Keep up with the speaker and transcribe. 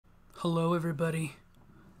Hello everybody,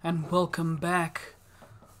 and welcome back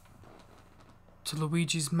to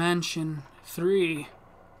Luigi's Mansion 3.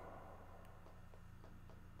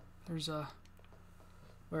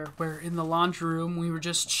 We're in the laundry room. We were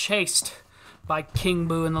just chased by King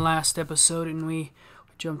Boo in the last episode, and we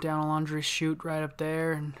jumped down a laundry chute right up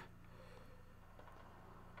there, and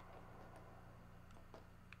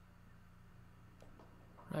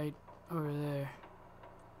right over there.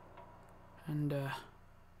 And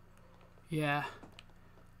yeah,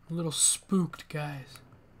 a little spooked, guys.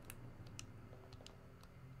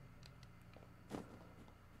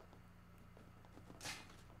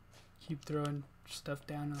 Keep throwing stuff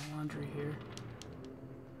down in the laundry here.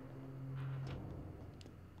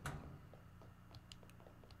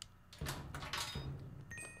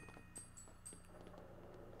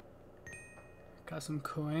 Got some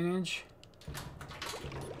coinage.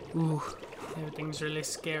 Ooh, everything's really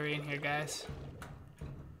scary in here, guys.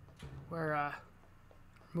 We're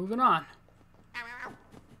moving on.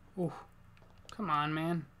 Ooh, come on,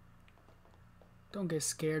 man. Don't get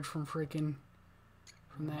scared from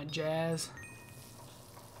that jazz.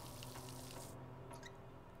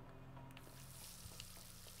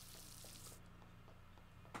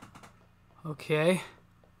 Okay,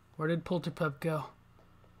 where did Polterpup go?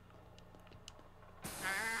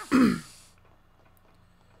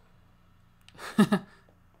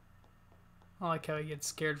 I like how he gets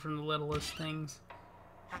scared from the littlest things.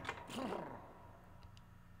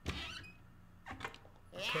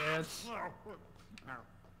 Okay,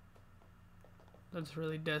 that's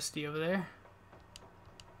really dusty over there.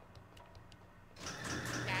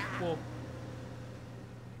 Whoa.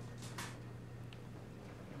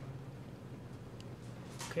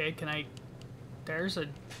 Okay, can I... There's a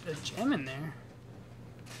gem in there.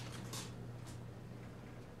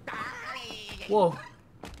 Whoa.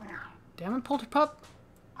 Damn it, Polterpup.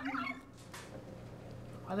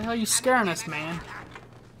 Why the hell are you scaring us, man?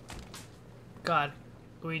 God,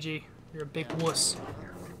 Luigi, you're a big wuss.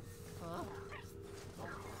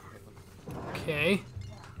 Okay.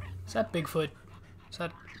 Is that Bigfoot? Is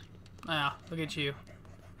that... Ah, look at you.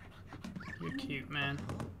 You're cute, man.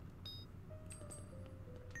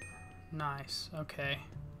 Nice, okay.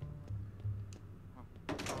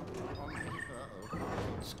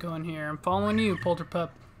 Let's go in here. I'm following you,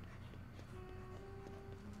 Polterpup.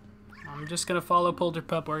 I'm just gonna follow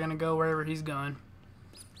Polterpup. We're gonna go wherever he's going.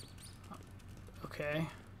 Okay.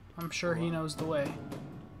 I'm sure he knows the way.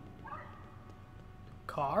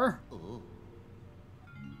 Car?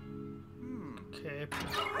 Okay.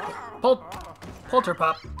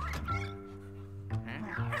 Polterpup.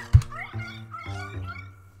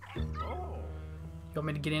 You want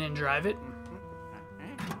me to get in and drive it?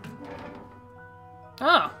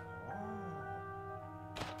 Oh.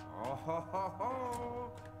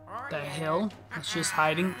 The hell? That's just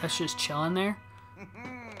hiding? That's just chilling there?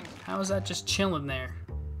 How is that just chilling there?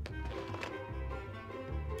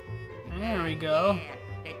 There we go.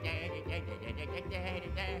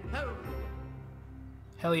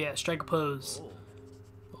 Hell yeah, strike a pose.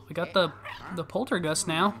 Well, we got the poltergust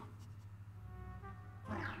now.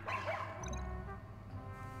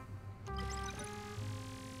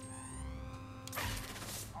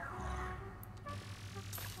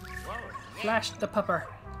 Flash the pupper.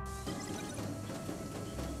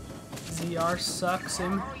 ZR sucks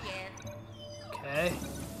him. Okay.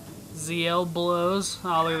 ZL blows.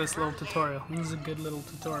 Oh, look at this little tutorial. This is a good little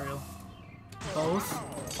tutorial. Both.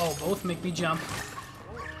 Oh, both make me jump.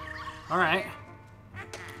 Alright.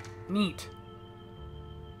 Neat.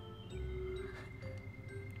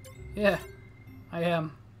 Yeah, I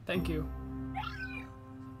am. Thank you.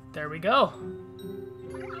 There we go.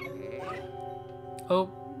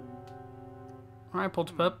 Oh. Alright,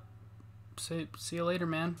 Polterpup. See you later,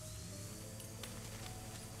 man.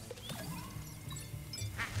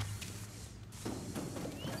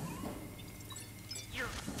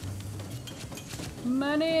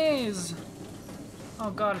 Monies!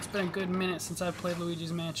 Oh god, it's been a good minute since I've played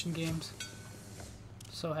Luigi's Mansion games.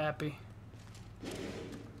 So happy.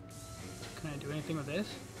 Can I do anything with this?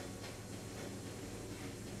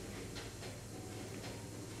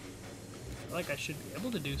 I feel like I should be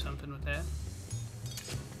able to do something with that.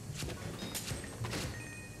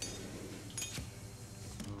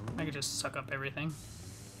 I could just suck up everything.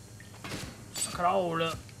 Suck it all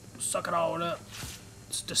up. Suck it all up.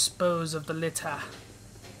 Let's dispose of the litter.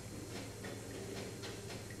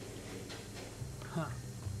 Huh.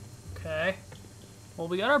 Okay. Well,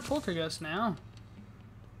 we got our poltergust now.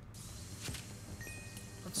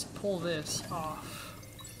 Let's pull this off.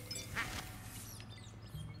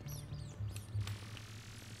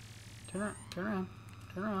 Turn around. Turn around.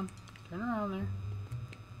 Turn around. Turn around there.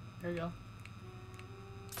 There you go.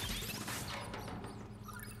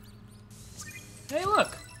 Hey,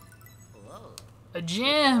 look! A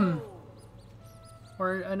gem!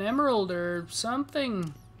 Or an emerald or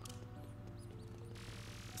something.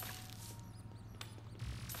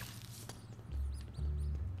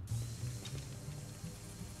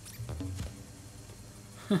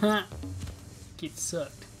 Get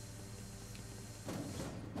sucked.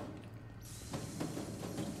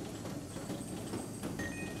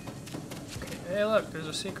 Okay, hey look, there's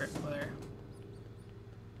a secret there.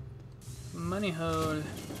 Money hole.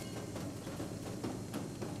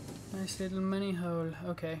 Nice little money hole.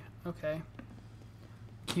 Okay, okay.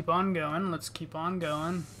 Keep on going, let's keep on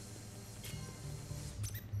going.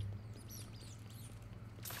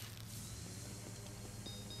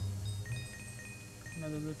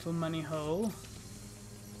 Another little money hole.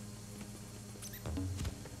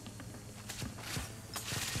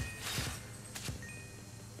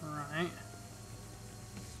 Alright.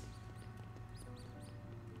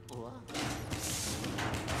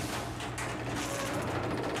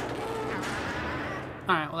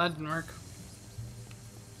 Alright, well that didn't work.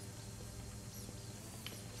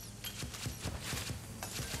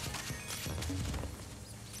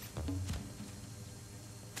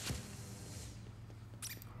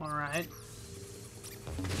 Alright.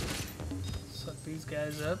 Suck these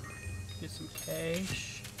guys up. Get some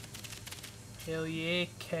cash. Hell yeah,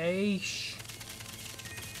 cash.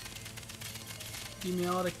 Give me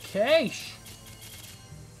all the cash.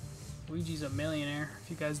 Luigi's a millionaire, if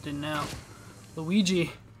you guys didn't know.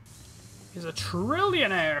 Luigi is a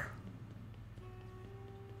trillionaire.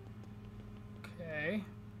 Okay.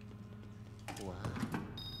 Wow.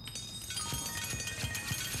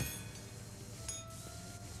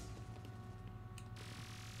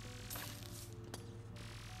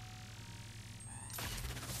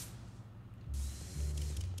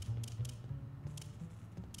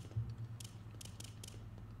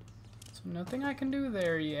 So nothing I can do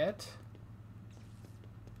there yet.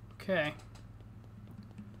 Okay.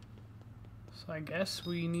 So I guess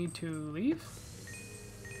we need to leave.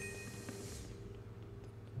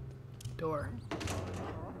 Door.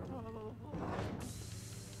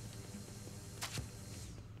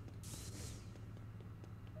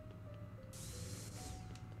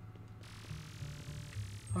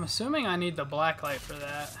 I'm assuming I need the black light for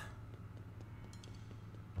that.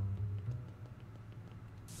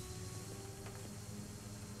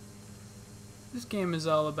 This game is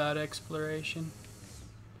all about exploration.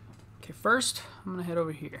 Okay, first, I'm gonna head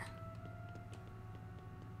over here.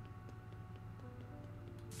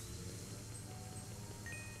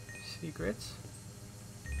 Secrets.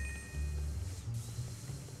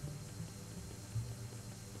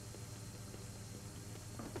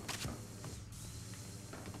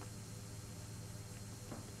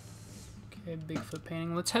 Okay, Bigfoot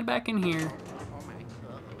painting. Let's head back in here,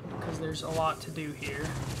 because there's a lot to do here.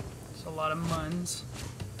 There's a lot of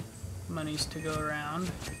monies to go around.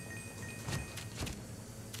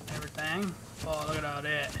 Everything. Oh, look at all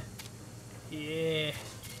that. Yeah.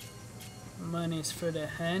 Money's for the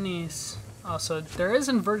honeys. Also, there is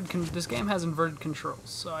inverted. This game has inverted controls,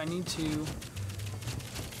 so I need to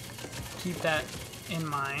keep that in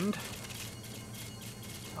mind.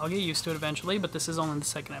 I'll get used to it eventually, but this is only the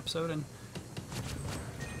second episode, and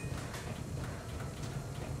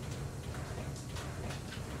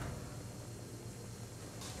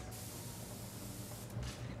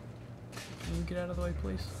can you get out of the way,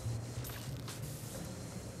 please?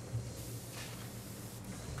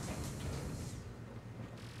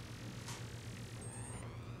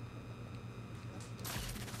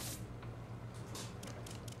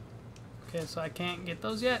 Okay, so I can't get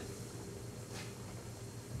those yet.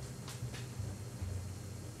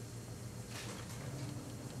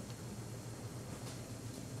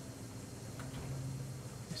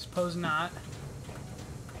 I suppose not.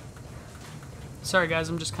 Sorry guys,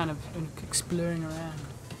 I'm just kind of exploring around.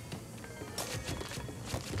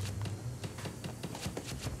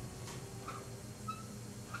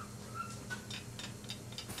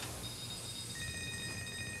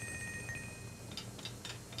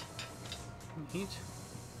 Neat.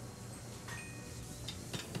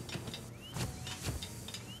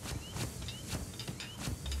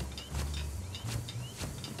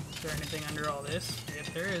 Is there anything under all this? Yep,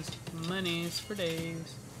 there is. Monies for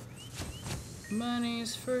days.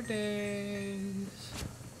 Monies for days.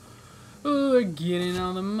 Ooh, we're getting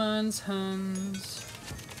all the muns, huns.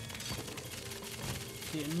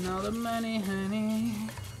 Getting all the money, honey.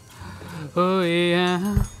 Oh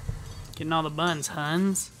yeah. Getting all the buns,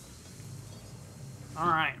 huns.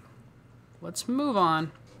 Alright. Let's move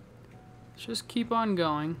on. Let's just keep on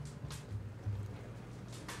going.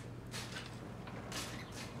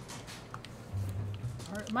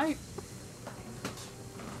 Alright,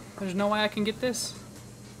 there's no way I can get this?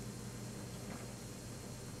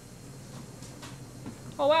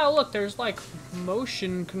 Oh wow, look, there's like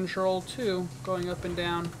motion control too, going up and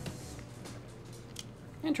down.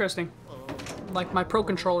 Interesting. Like my Pro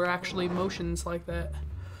Controller actually motions like that.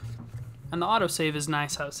 And the autosave is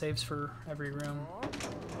nice how it saves for every room.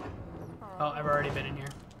 Oh, I've already been in here.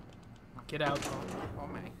 Get out.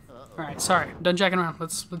 Alright, sorry. Done jacking around.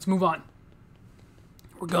 Let's move on.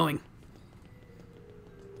 We're going.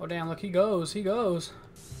 Oh damn, look, he goes. He goes.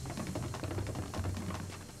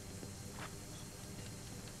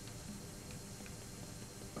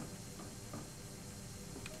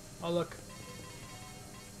 Oh look.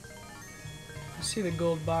 I see the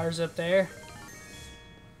gold bars up there.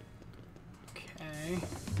 Okay.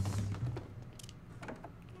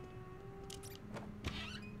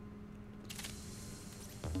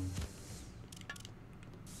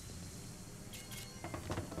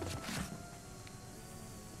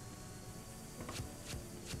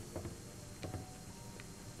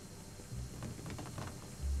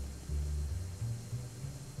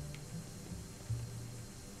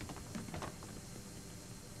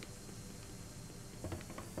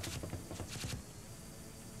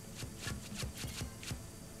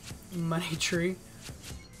 Money tree.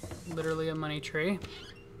 Literally a money tree.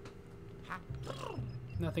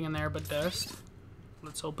 Nothing in there but dust.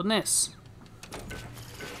 Let's open this. What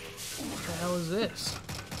the hell is this?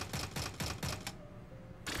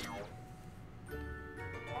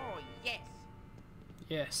 Oh, yes.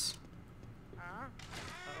 Yes.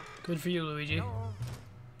 Good for you, Luigi.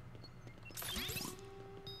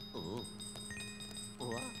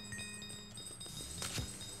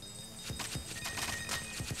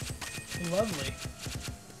 Lovely.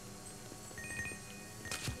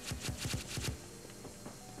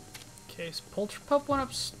 Okay, so Polterpup went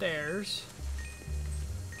upstairs.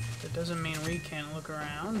 That doesn't mean we can't look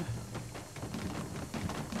around.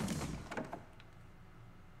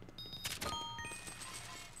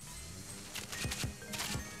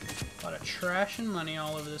 A lot of trash and money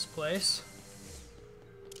all over this place.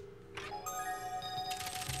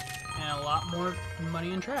 And a lot more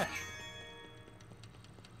money and trash.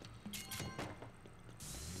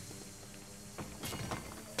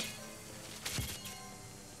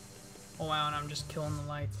 Oh wow, and I'm just killing the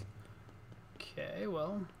lights. Okay,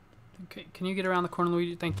 well, okay, can you get around the corner,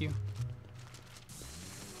 Luigi? Thank you.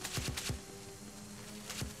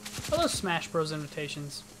 Oh, those Smash Bros.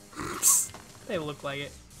 Invitations. They look like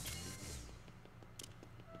it.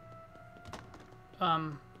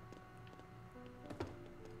 Does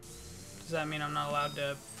that mean I'm not allowed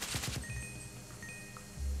to...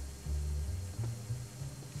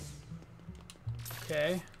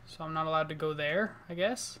 Okay, so I'm not allowed to go there, I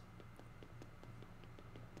guess?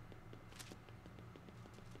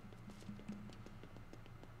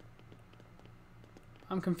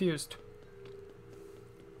 I'm confused.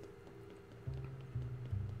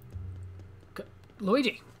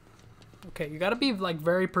 Luigi! Okay, you gotta be, like,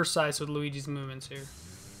 very precise with Luigi's movements here.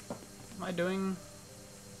 Am I doing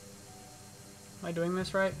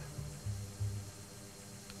this right?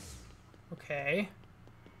 Okay.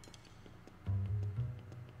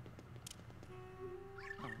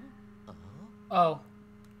 Oh.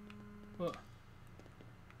 What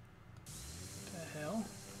the hell?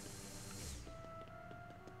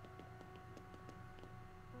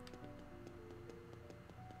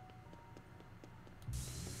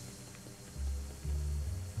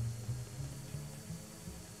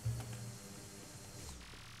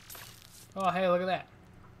 Oh, hey, look at that.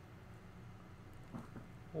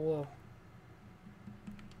 Whoa.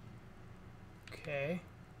 Okay.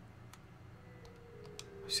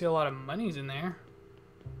 I see a lot of monies in there.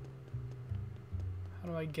 How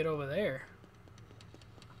do I get over there?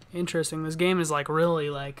 Interesting. This game is like really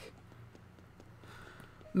like...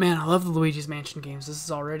 Man, I love the Luigi's Mansion games. This is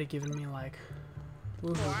already giving me like...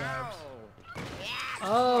 woohoo vibes.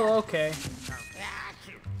 Oh, okay.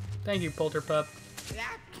 Thank you, Polterpup.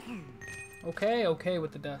 Okay, okay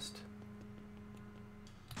with the dust.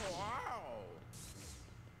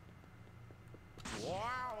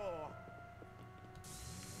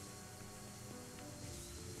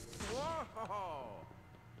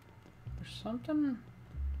 There's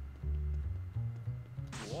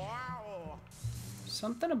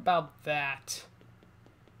something about that.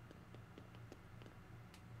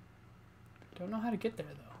 Don't know how to get there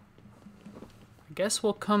though. I guess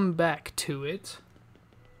we'll come back to it.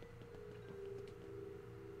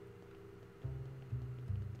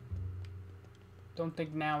 don't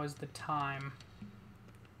think now is the time.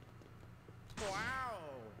 Wow.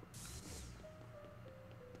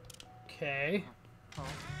 Okay. Oh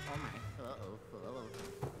my. Uh-oh.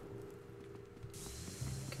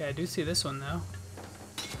 Okay, I do see this one though.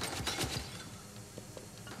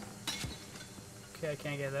 Okay, I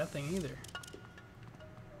can't get that thing either.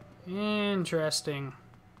 Interesting.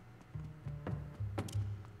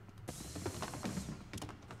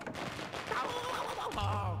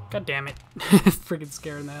 God damn it. Freaking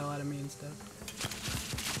scaring the hell out of me and stuff.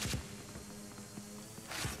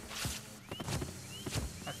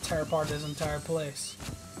 I tear apart this entire place.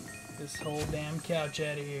 This whole damn couch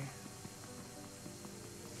out of here.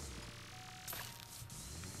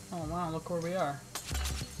 Oh wow, look where we are.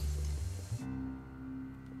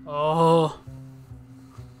 Oh.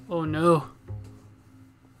 Oh no.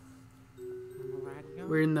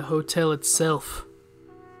 We're in the hotel itself.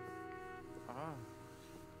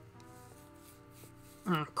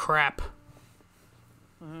 Oh, crap.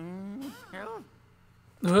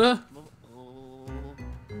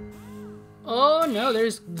 Oh no,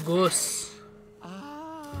 there's Gus.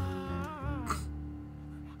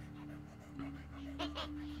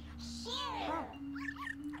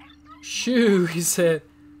 Shoo, he said.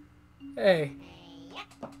 Hey.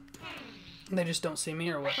 They just don't see me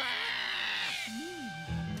or what?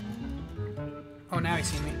 Oh, now he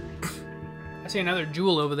see me. I see another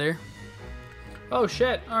jewel over there. Oh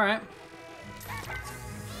shit, alright.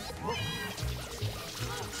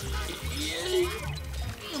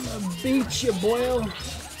 I'm gonna beat you, boy.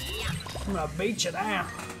 I'm gonna beat you down.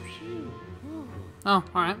 Oh,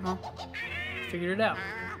 alright, well. Figured it out.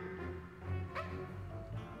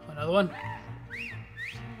 Another one.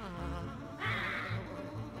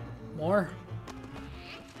 More.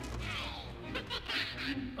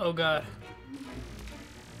 Oh god.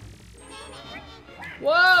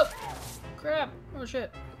 Whoa! Crap. Oh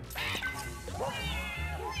shit.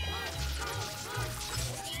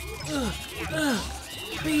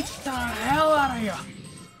 Beat the hell out of you!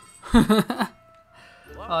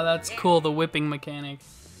 Oh, that's cool, the whipping mechanic.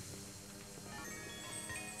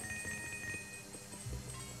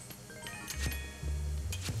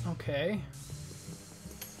 Okay.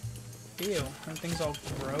 Ew, everything's all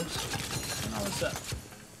gross. Oh, what's up?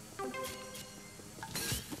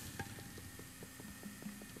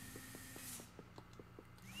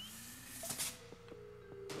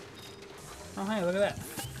 Oh, hey, look at that.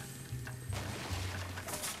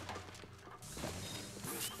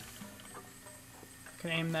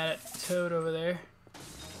 Can aim that at Toad over there.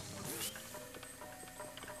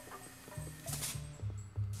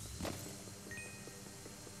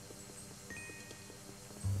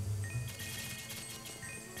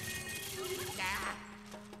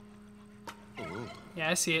 Yeah,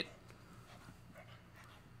 I see it.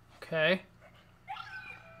 Okay.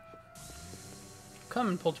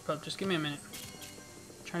 Coming, Polterpup. Just give me a minute.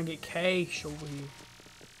 I'm trying to get cash over here.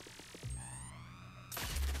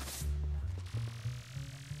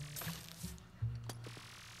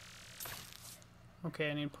 Okay,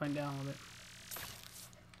 I need to point down a little bit.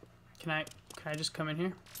 Can I just come in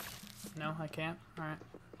here? No, I can't. All right.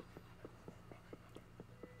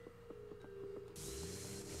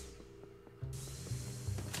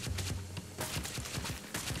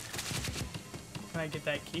 Can I get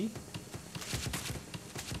that key?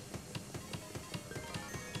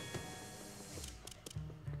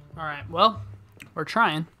 Alright, well, we're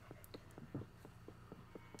trying.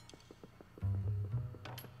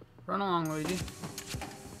 Run along, Luigi.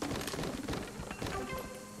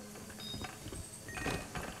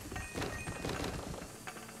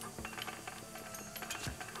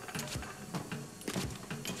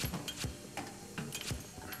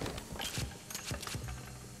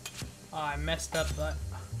 Oh, I messed up that.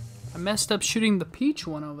 I messed up shooting the peach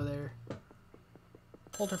one over there.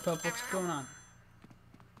 Polterpup, what's going on?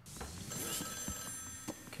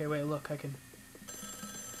 Okay, wait, look, I can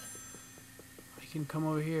come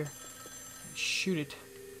over here and shoot it.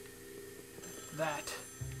 That.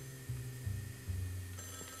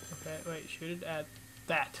 Okay, wait, shoot it at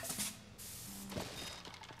that.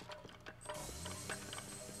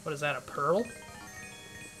 What is that, a pearl?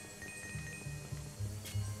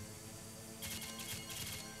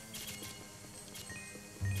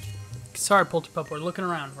 Sorry, Polterpup, we're looking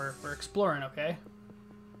around. We're exploring, okay?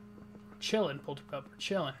 We're chilling, Polterpup, we're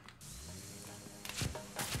chilling.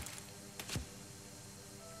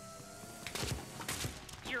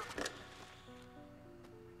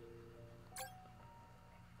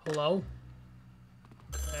 Hello?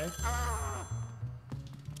 Okay.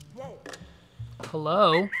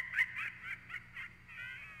 Hello?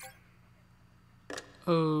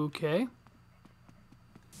 Okay.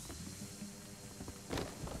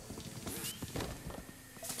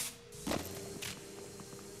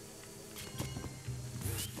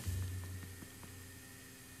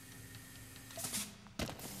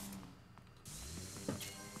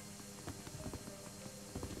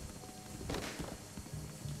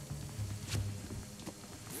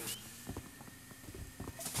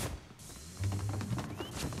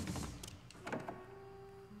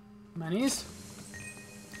 Monies?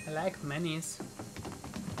 I like monies.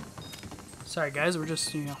 Sorry guys, we're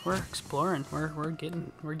just, you know, we're exploring. We're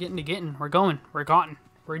getting to getting. We're going. We're gotten.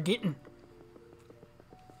 We're getting.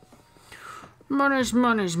 Monies,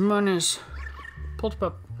 monies, monies.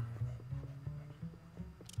 Polterpup.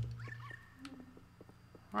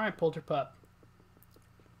 Alright, Polterpup.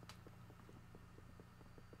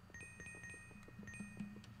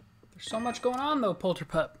 There's so much going on though,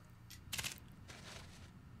 Polterpup.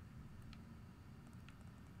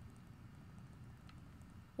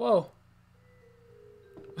 Whoa.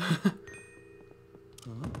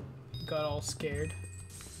 Got all scared.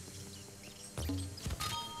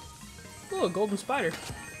 Oh, a golden spider.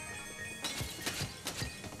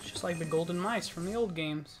 Just like the golden mice from the old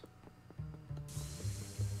games.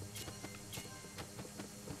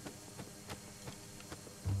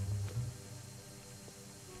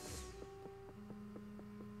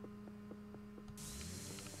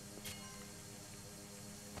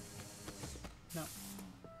 No.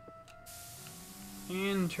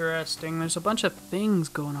 Interesting. There's a bunch of things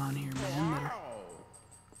going on here, man.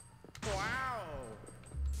 Wow.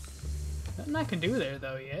 Nothing I can do there,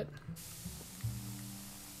 though, yet.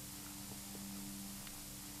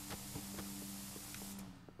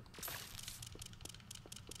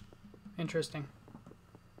 Interesting.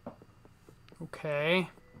 Okay.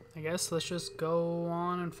 I guess let's just go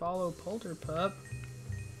on and follow Polterpup.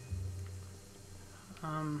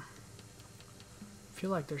 I feel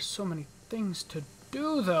like there's so many things to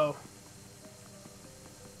do, though.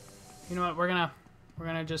 You know what? We're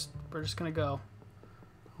just gonna go.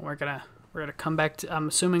 We're gonna come back to. I'm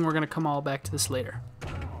assuming we're gonna come all back to this later.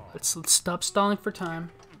 Let's stop stalling for time.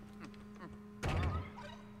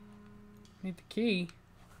 Need the key.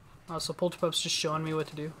 Oh, so Polterpup's just showing me what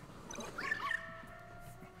to do.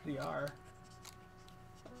 The R.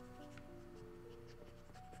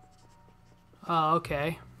 Oh,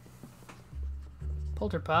 okay.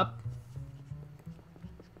 Polterpup.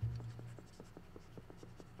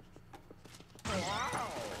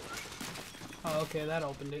 Oh, okay, that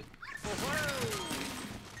opened it.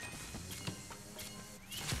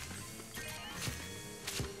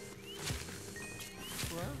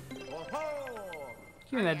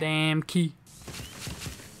 Give me that damn key.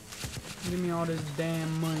 Give me all this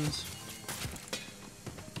damn monies.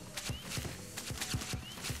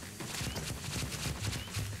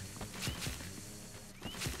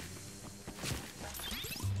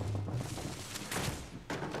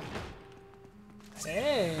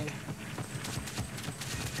 Hey.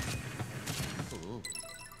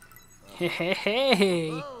 Hey, hey,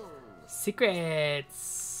 hey.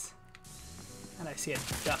 Secrets. And I see a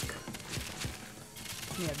duck.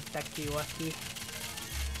 Yeah, ducky wucky.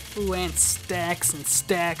 Ooh, and stacks and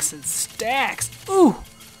stacks and stacks. Ooh!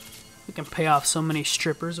 We can pay off so many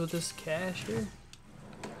strippers with this cash here.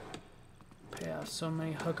 Pay off so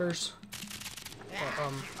many hookers.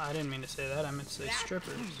 Well, I didn't mean to say that. I meant to say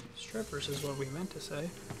strippers. Strippers is what we meant to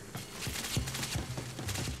say.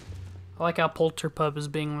 I like how Polterpup is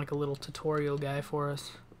being like a little tutorial guy for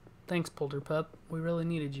us. Thanks, Polterpup. We really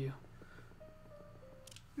needed you.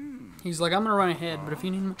 He's like, I'm gonna run ahead, but if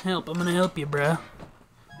you need help, I'm gonna help you, bruh.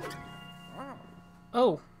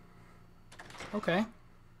 Oh. Okay.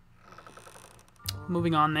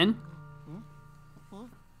 Moving on then.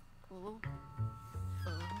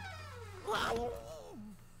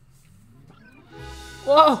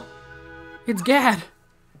 Whoa! It's Gad!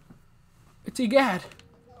 It's Egad!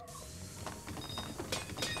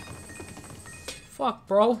 Fuck,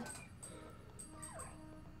 bro.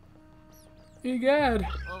 Egad!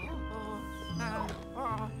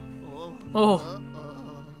 Oh.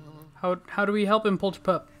 How do we help him,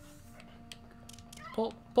 Polterpup?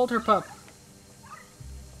 Polterpup.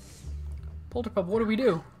 Polterpup, what do we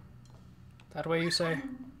do? That way, you say?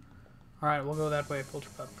 Alright, we'll go that way,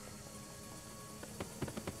 Polterpup.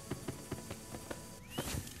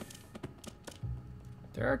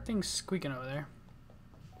 There are things squeaking over there.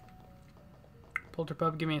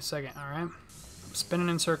 Polterpup, give me a second, alright? I'm spinning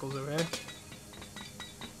in circles, okay?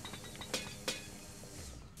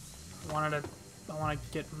 I want to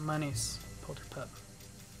get monies, Polterpup.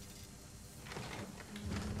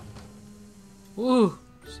 Ooh,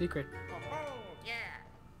 secret.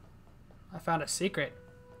 I found a secret.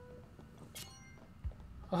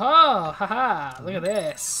 Oh, haha, look at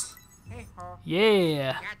this.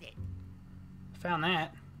 Yeah. Found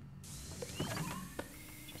that.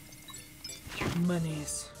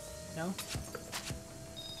 Monies. No?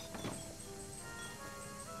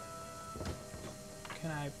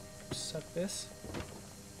 Can I suck this?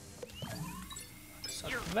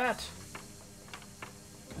 Suck that.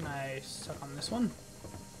 Can I suck on this one?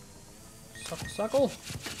 Suckle, suckle.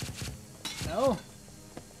 No.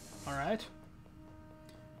 Alright.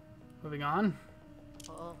 Moving on.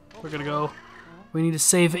 We're gonna go. We need to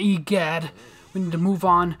save Egad. We need to move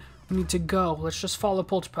on. We need to go. Let's just follow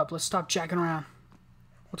Polterpup. Let's stop jacking around.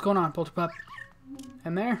 What's going on, Polterpup?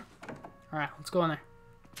 In there? Alright, let's go in there.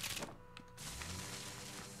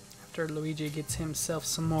 After Luigi gets himself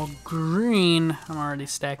some more green. I'm already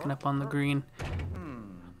stacking up on the green.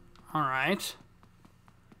 Alright.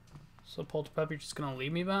 So, Polterpup, you're just gonna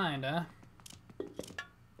leave me behind, huh?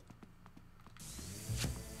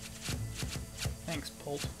 Thanks,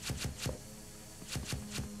 Polt.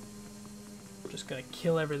 I'm just gonna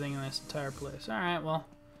kill everything in this entire place. Alright, well.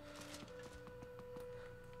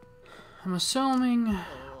 I'm assuming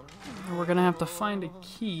we're gonna have to find a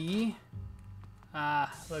key.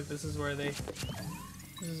 Ah, look, this is where they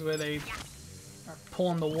are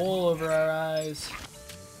pulling the wool over our eyes.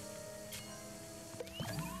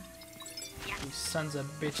 These sons of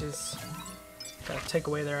bitches. Gotta take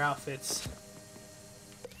away their outfits.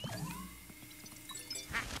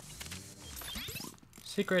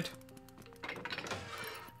 Secret.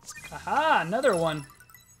 Aha, another one.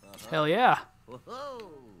 Hell yeah.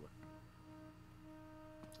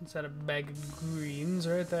 Is that a bag of greens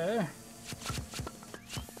right there?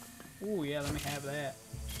 Oh yeah, let me have that.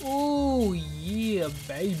 Oh yeah,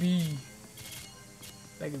 baby.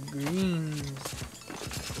 Bag of greens.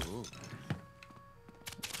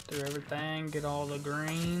 Through everything, get all the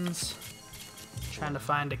greens. Trying to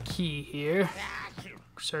find a key here.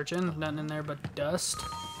 Searching, nothing in there but dust.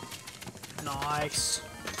 Nice.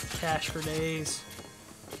 Cash for days.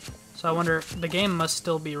 So I wonder, the game must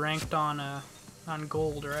still be ranked on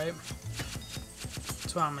gold, right?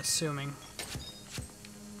 That's what I'm assuming.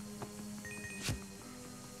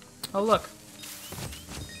 Oh look.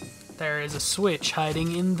 There is a switch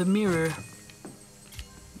hiding in the mirror.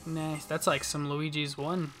 Nice. That's like some Luigi's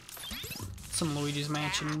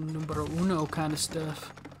Mansion numero uno kind of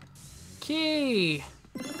stuff. Key!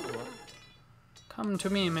 Come to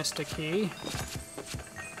me, Mr. Key.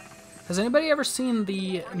 Has anybody ever seen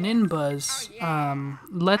the Ninbuzz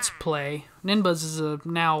Let's Play? Ninbuzz is a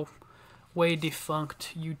now way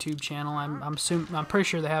defunct YouTube channel. I'm pretty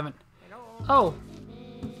sure they haven't. Oh.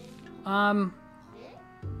 I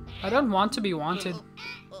don't want to be wanted.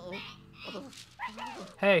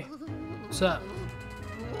 Hey, what's up?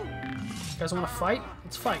 You guys want to fight?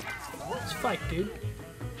 Let's fight. Let's fight, dude.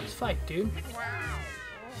 Let's fight, dude.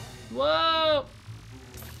 Whoa!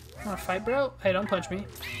 Want to fight, bro? Hey, don't punch me.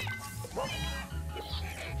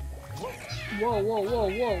 Whoa, whoa, whoa,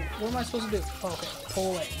 whoa. What am I supposed to do? Oh, okay,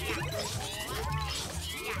 pull away.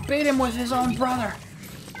 Beat him with his own brother.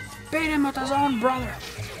 Beat him with his own brother.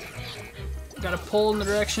 You gotta pull in the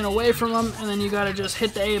direction away from them, and then you gotta just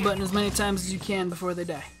hit the A button as many times as you can before they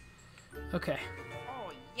die. Okay.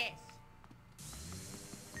 Oh, yes.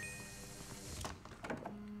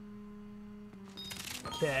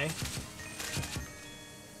 Okay.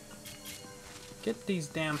 Get these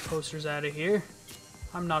damn posters out of here.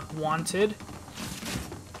 I'm not wanted.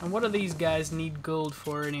 And what do these guys need gold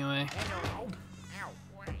for anyway?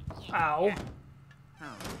 Ow.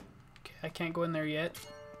 Okay, I can't go in there yet.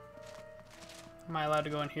 Am I allowed to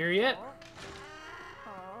go in here yet?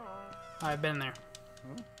 I've been there.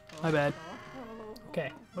 My bad.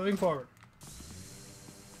 Okay, moving forward.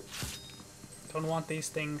 Don't want these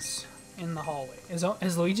things in the hallway.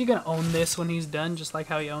 Is Luigi gonna own this when he's done, just like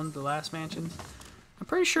how he owned the last mansions? I'm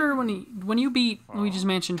pretty sure when you beat Luigi's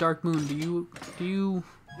Mansion Dark Moon, do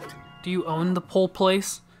you own the whole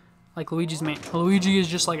place? Like Luigi is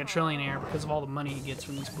just like a trillionaire because of all the money he gets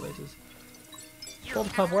from these places.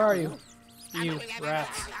 Polterpup, where are you? You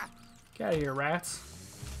rats. Get out of here, rats.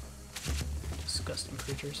 Disgusting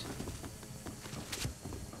creatures.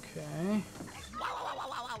 Okay.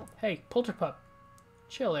 Hey, Polterpup.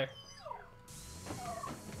 Chill there.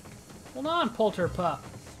 Hold on, Polterpup.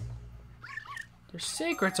 There's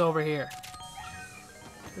secrets over here.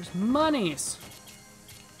 There's monies.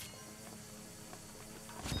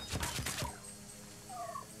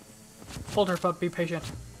 Polterpup, be patient.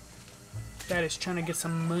 Daddy's trying to get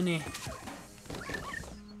some money.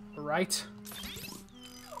 Right?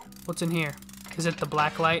 What's in here? Is it the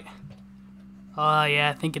black light? Oh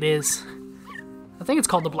yeah, I think it is. I think it's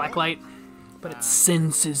called the black light, but it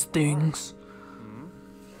senses things.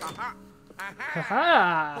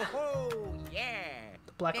 Haha!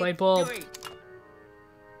 The black light bulb.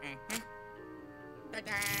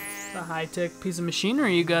 The high-tech piece of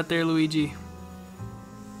machinery you got there, Luigi.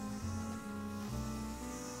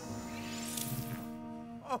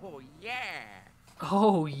 Oh yeah!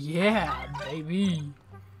 Oh yeah, baby.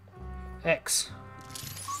 X.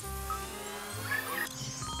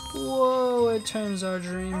 Whoa, it turns our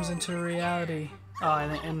dreams into reality. Oh,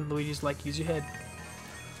 and Luigi's like, use your head.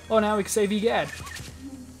 Oh, now we can save Egad.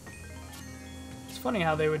 It's funny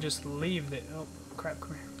how they would just leave the... Oh, crap,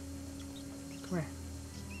 come here. Come here.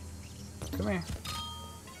 Come here.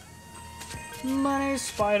 Money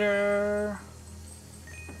spider.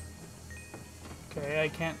 Okay, I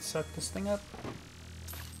can't suck this thing up.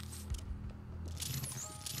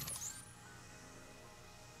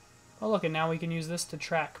 Oh look, and now we can use this to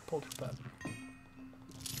track Polterpup.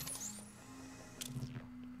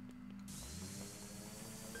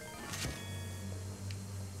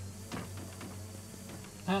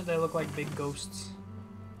 They look like big ghosts.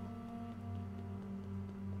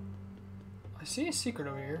 I see a secret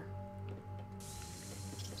over here.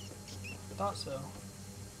 Thought so.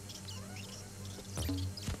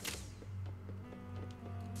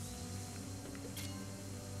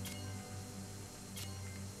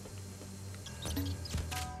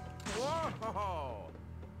 Whoa!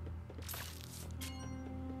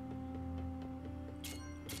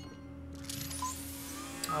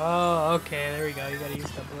 Oh, okay, there we go. You gotta use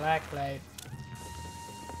the black light.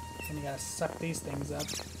 And you gotta suck these things up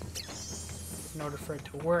in order for it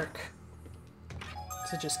to work.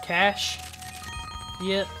 Is it just cash?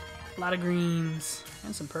 Yep, a lot of greens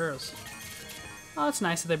and some pearls. Oh, it's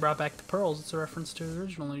nice that they brought back the pearls. It's a reference to the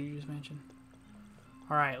original Luigi's Mansion.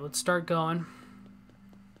 Alright, let's start going.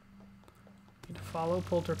 Need to follow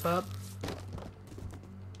Polterpup.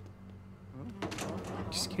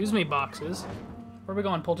 Excuse me, boxes. Where are we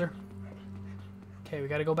going, Polter? Okay, we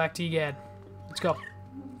gotta go back to Egad. Let's go.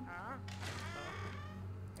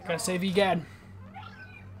 Gotta save Egad.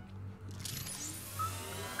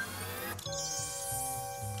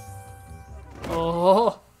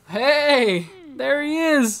 Oh, hey! There he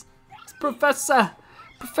is! It's Professor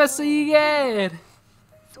Egad!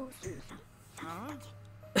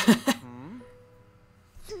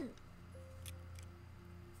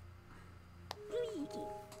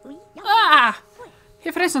 Ah!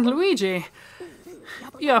 If it isn't Luigi,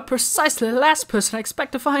 you're precisely the last person I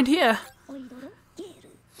expect to find here.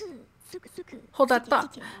 Hold that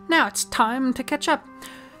thought. Now it's time to catch up.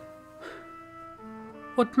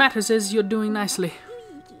 What matters is you're doing nicely.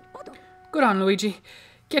 Good on, Luigi.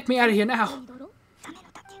 Get me out of here now.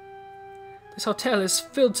 This hotel is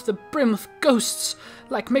filled to the brim with ghosts.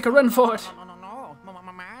 Like, make a run for it. No,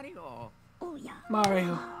 Mario.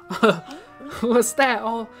 Mario. What's that?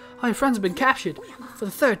 All your friends have been captured for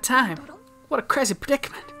the third time. What a crazy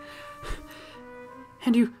predicament.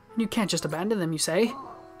 And you can't just abandon them, you say?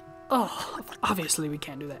 Oh, obviously we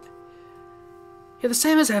can't do that. You're the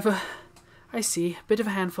same as ever. I see. Bit of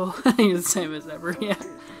a handful. You're the same as ever, yeah.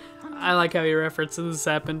 I like how you reference this has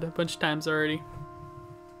happened a bunch of times already.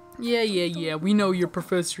 Yeah. We know you're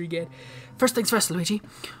Professor Egad. First things first, Luigi.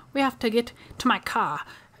 We have to get to my car.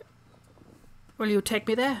 Will you take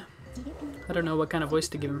me there? I don't know what kind of voice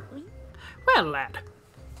to give him. Well, lad.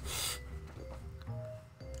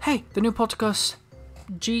 Hey, the new Poltergust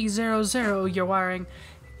G00 you're wiring.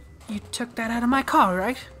 You took that out of my car,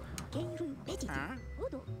 right? Huh?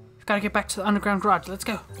 We've got to get back to the underground garage. Let's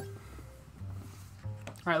go.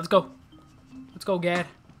 Alright, let's go. Let's go, Gad.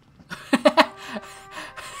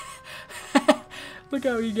 Look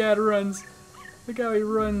how Egad runs. Look how he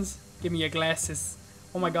runs. Give me your glasses.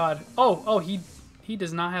 Oh my god. Oh, he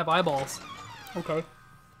does not have eyeballs. Okay.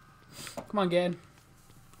 Come on, Gad.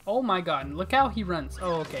 Oh my god, look how he runs.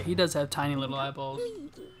 Oh, okay, he does have tiny little eyeballs.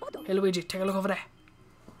 Hey, Luigi, take a look over there.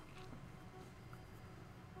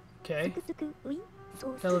 Okay.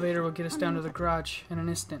 The elevator will get us down to the garage in an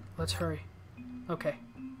instant. Let's hurry. Okay,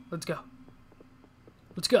 let's go.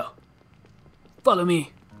 Let's go. Follow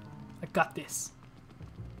me. I got this.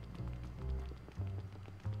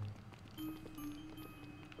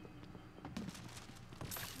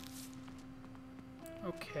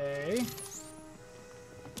 Okay.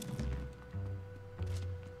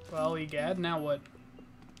 Well, Egad, now what?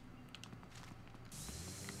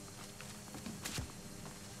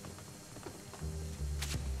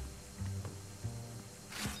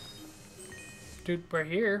 Dude, we're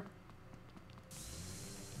here.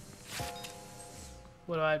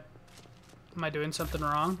 What do am I doing something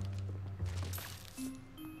wrong?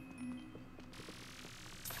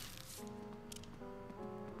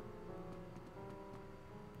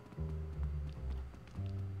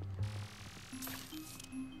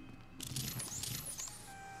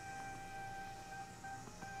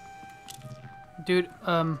 Dude,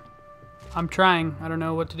 I'm trying. I don't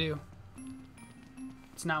know what to do.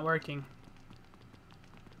 It's not working.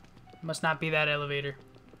 Must not be that elevator.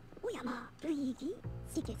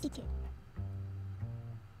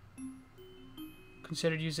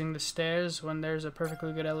 considered using the stairs when there's a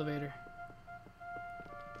perfectly good elevator.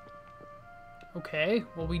 Okay,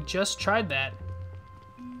 well we just tried that.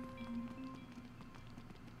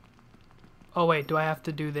 Oh wait, do I have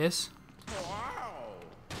to do this?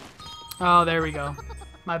 Oh, there we go.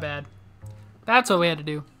 My bad. That's what we had to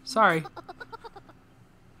do. Sorry.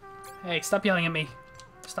 Hey, stop yelling at me.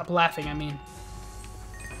 Stop laughing, I mean.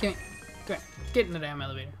 Get in the damn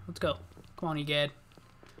elevator. Let's go. Come on, Egad.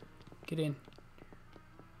 Get in.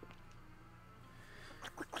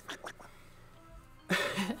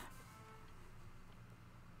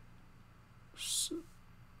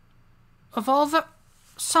 Of all the...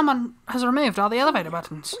 Someone has removed all the elevator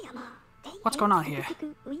buttons. What's going on here?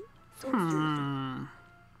 A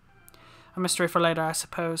mystery for later, I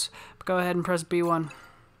suppose. But go ahead and press B1.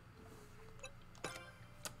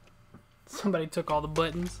 Somebody took all the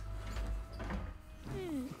buttons.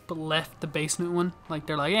 But left the basement one. Like,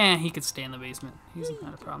 they're like, he could stay in the basement. He's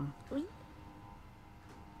not a problem.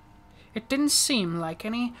 It didn't seem like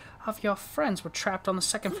any of your friends were trapped on the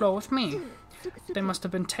second floor with me. They must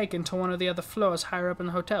have been taken to one of the other floors higher up in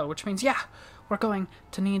the hotel, which means, yeah, we're going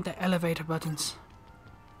to need the elevator buttons.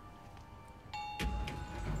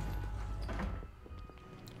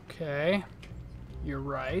 Okay, you're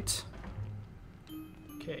right.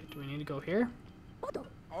 Okay, do we need to go here?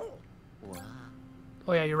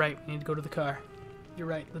 Oh yeah, you're right, we need to go to the car. You're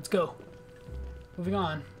right, let's go. Moving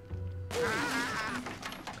on.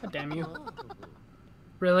 God damn you.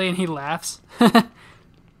 Really? And he laughs?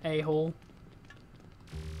 A-hole.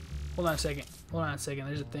 Hold on a second. Hold on a second.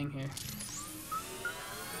 There's a thing here.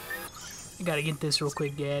 I gotta get this real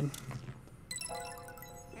quick, Dad.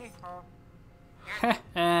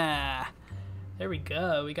 There we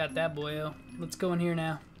go. We got that boyo. Let's go in here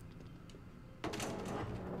now.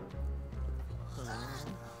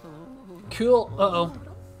 Cool. Uh-oh.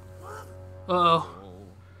 Uh-oh.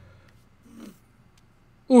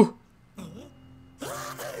 Ooh.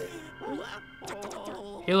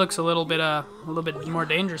 He looks a little bit more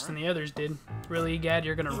dangerous than the others did. Really, Gad,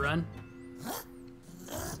 you're gonna run?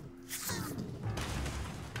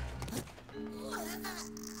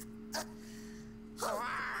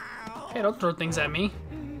 Hey, don't throw things at me.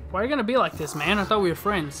 Why are you gonna be like this, man? I thought we were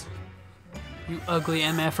friends. You ugly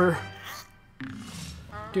MFer.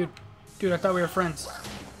 Dude, I thought we were friends. I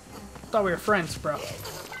thought we were friends, bro. I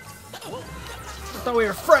thought we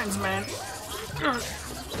were friends, man.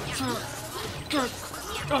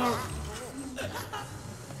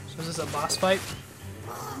 So is this a boss fight?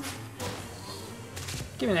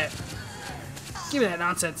 Give me that. Give me that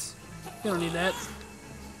nonsense. You don't need that.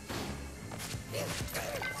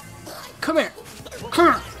 Come here.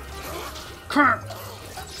 Come here. Come here.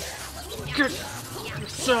 Get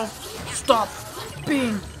yourself. Stop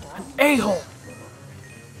being an a-hole.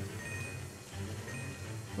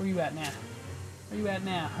 Where you at now? Where you at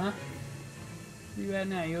now, huh? Where you at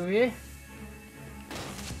now? You over here?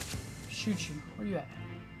 Shoot you. Where you at?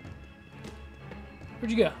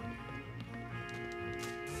 Where'd you go?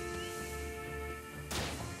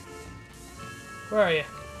 Where are you?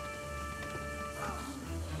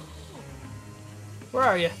 Where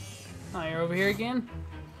are you? Oh, you're over here again?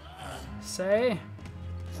 Say.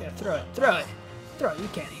 Yeah, throw it. Throw it. Throw it. You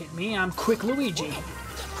can't hit me. I'm quick Luigi.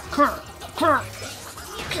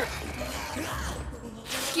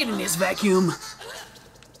 Get in this vacuum.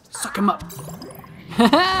 Suck him up.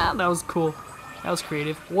 That was cool. That was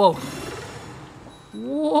creative. Whoa.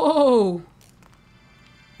 Whoa.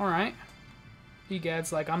 Alright.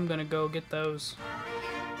 Egad's like, I'm gonna go get those.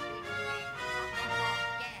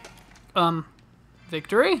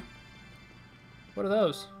 Victory? What are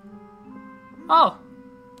those? Oh!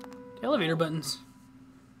 The elevator buttons.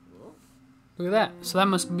 Look at that. So that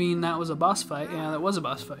must mean that was a boss fight. Yeah, that was a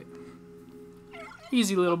boss fight.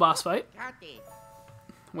 Easy little boss fight.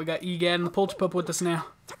 We got Egad and the Polterpup with us now.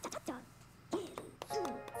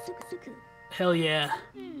 Hell yeah.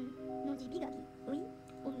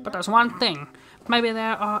 But there's one thing. Maybe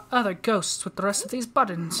there are other ghosts with the rest of these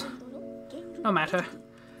buttons. No matter.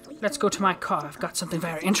 Let's go to my car. I've got something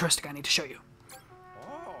very interesting I need to show you.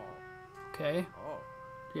 Okay.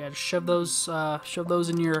 Yeah, just shove those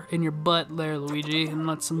in your butt there, Luigi, and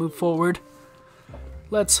let's move forward.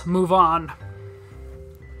 Let's move on.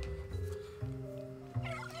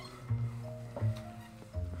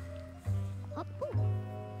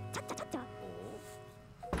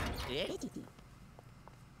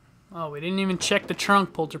 Oh, we didn't even check the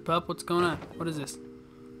trunk, Polterpup. What's going on? What is this?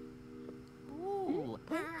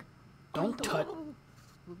 Don't touch.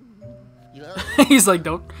 He's like,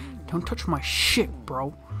 don't touch my shit,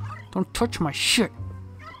 bro. Don't touch my shit.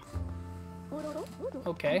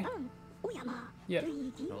 Okay. Yep.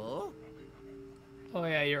 Luigi. Oh. Oh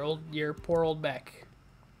yeah, your poor old back.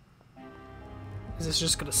 Is this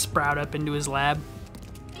just gonna sprout up into his lab?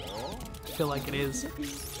 I feel like it is.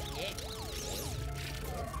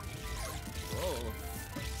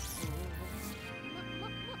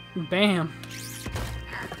 Bam.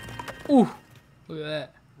 Ooh, look at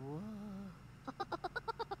that.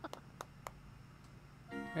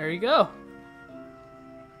 There you go.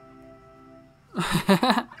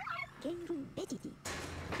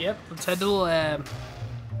 Yep, let's head to the lab.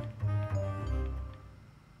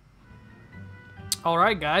 All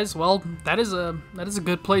right, guys. Well, that is a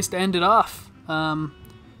good place to end it off. I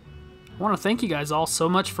want to thank you guys all so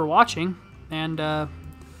much for watching, and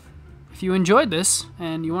if you enjoyed this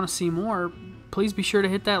and you want to see more, please be sure to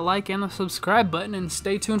hit that like and the subscribe button, and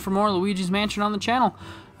stay tuned for more Luigi's Mansion on the channel.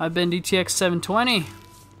 I've been DTX720.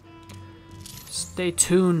 Stay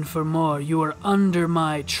tuned for more. You are under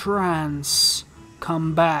my trance.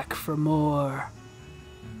 Come back for more.